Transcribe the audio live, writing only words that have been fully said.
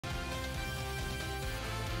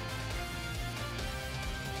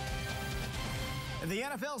The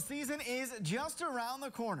NFL season is just around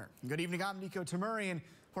the corner. Good evening, I'm Nico Tamuri, and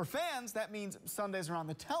for fans, that means Sundays around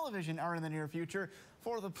the television are in the near future.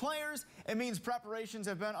 For the players, it means preparations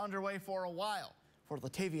have been underway for a while. For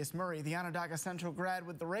Latavius Murray, the Onondaga Central grad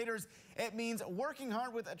with the Raiders, it means working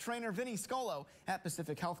hard with trainer Vinny Scolo at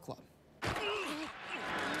Pacific Health Club. Gonna run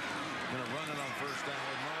it on first down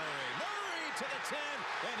with Murray. Murray to the 10,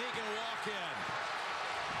 and he can walk in.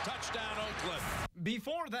 Touchdown, Oakland.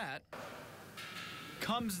 Before that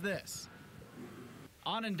comes this.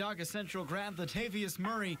 Onondaga Central grad Latavius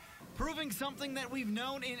Murray proving something that we've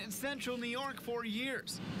known in Central New York for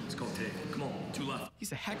years. Let's go, Tate. Come on, two left.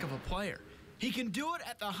 He's a heck of a player. He can do it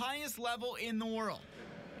at the highest level in the world.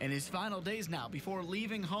 In his final days now before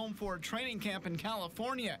leaving home for a training camp in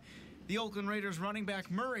California, the Oakland Raiders running back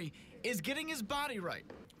Murray is getting his body right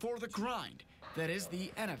for the grind that is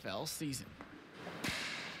the NFL season.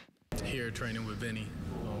 Here training with Vinny,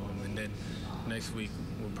 and then next week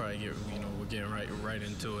we'll probably get, we're getting right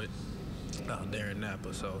into it there in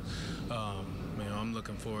Napa. So, I'm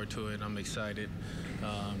looking forward to it. I'm excited.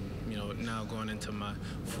 Now going into my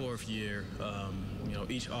fourth year,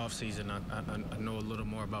 each off season I know a little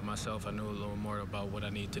more about myself. I know a little more about what I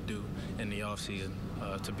need to do in the off season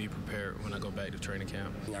to be prepared when I go back to training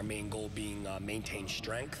camp. Our main goal being maintain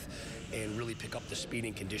strength and really pick up the speed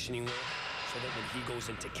and conditioning work, so that when he goes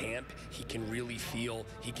into camp, he can really feel,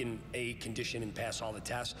 he can condition and pass all the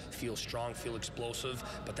tests, feel strong, feel explosive,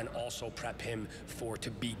 but then also prep him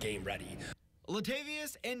to be game ready.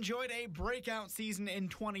 Latavius enjoyed a breakout season in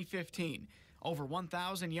 2015. Over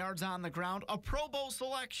 1,000 yards on the ground, a Pro Bowl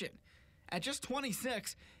selection. At just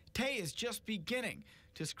 26, Tay is just beginning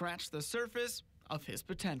to scratch the surface of his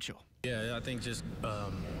potential. Yeah, I think just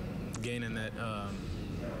gaining that,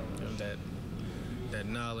 that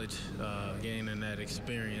knowledge, gaining that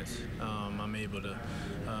experience, I'm able to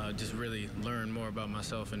just really learn more about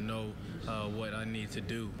myself and know what I need to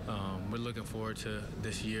do. We're looking forward to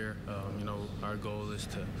this year. Our goal is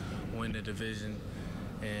to win the division,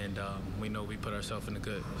 and we know we put ourselves in a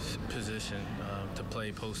good position to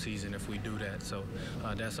play postseason if we do that. So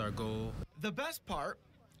that's our goal. The best part,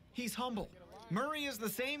 he's humble. Murray is the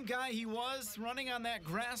same guy he was running on that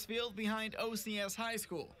grass field behind OCS High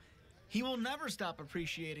School. He will never stop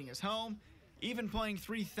appreciating his home. Even playing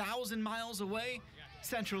 3,000 miles away,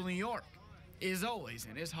 Central New York is always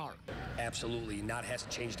in his heart. Absolutely, not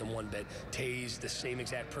hasn't changed him one bit. Tay's the same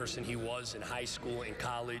exact person he was in high school and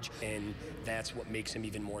college, and that's what makes him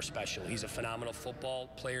even more special. He's a phenomenal football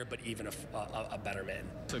player, but even a better man.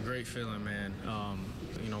 It's a great feeling, man.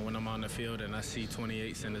 When I'm on the field and I see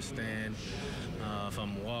 28s in the stand, if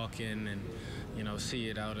I'm walking and see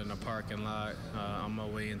it out in the parking lot on my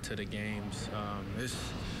way into the games,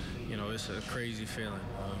 it's a crazy feeling.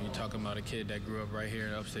 You're talking about a kid that grew up right here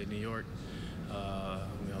in upstate New York.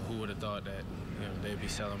 Who would have thought that they'd be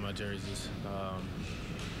selling my jerseys?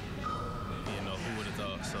 Who would have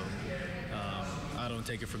thought? So I don't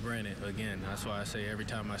take it for granted. Again, that's why I say every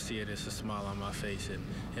time I see it, it's a smile on my face, and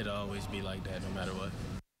it'll always be like that no matter what.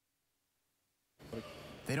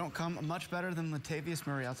 They don't come much better than Latavius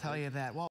Murray, I'll tell you that. Well,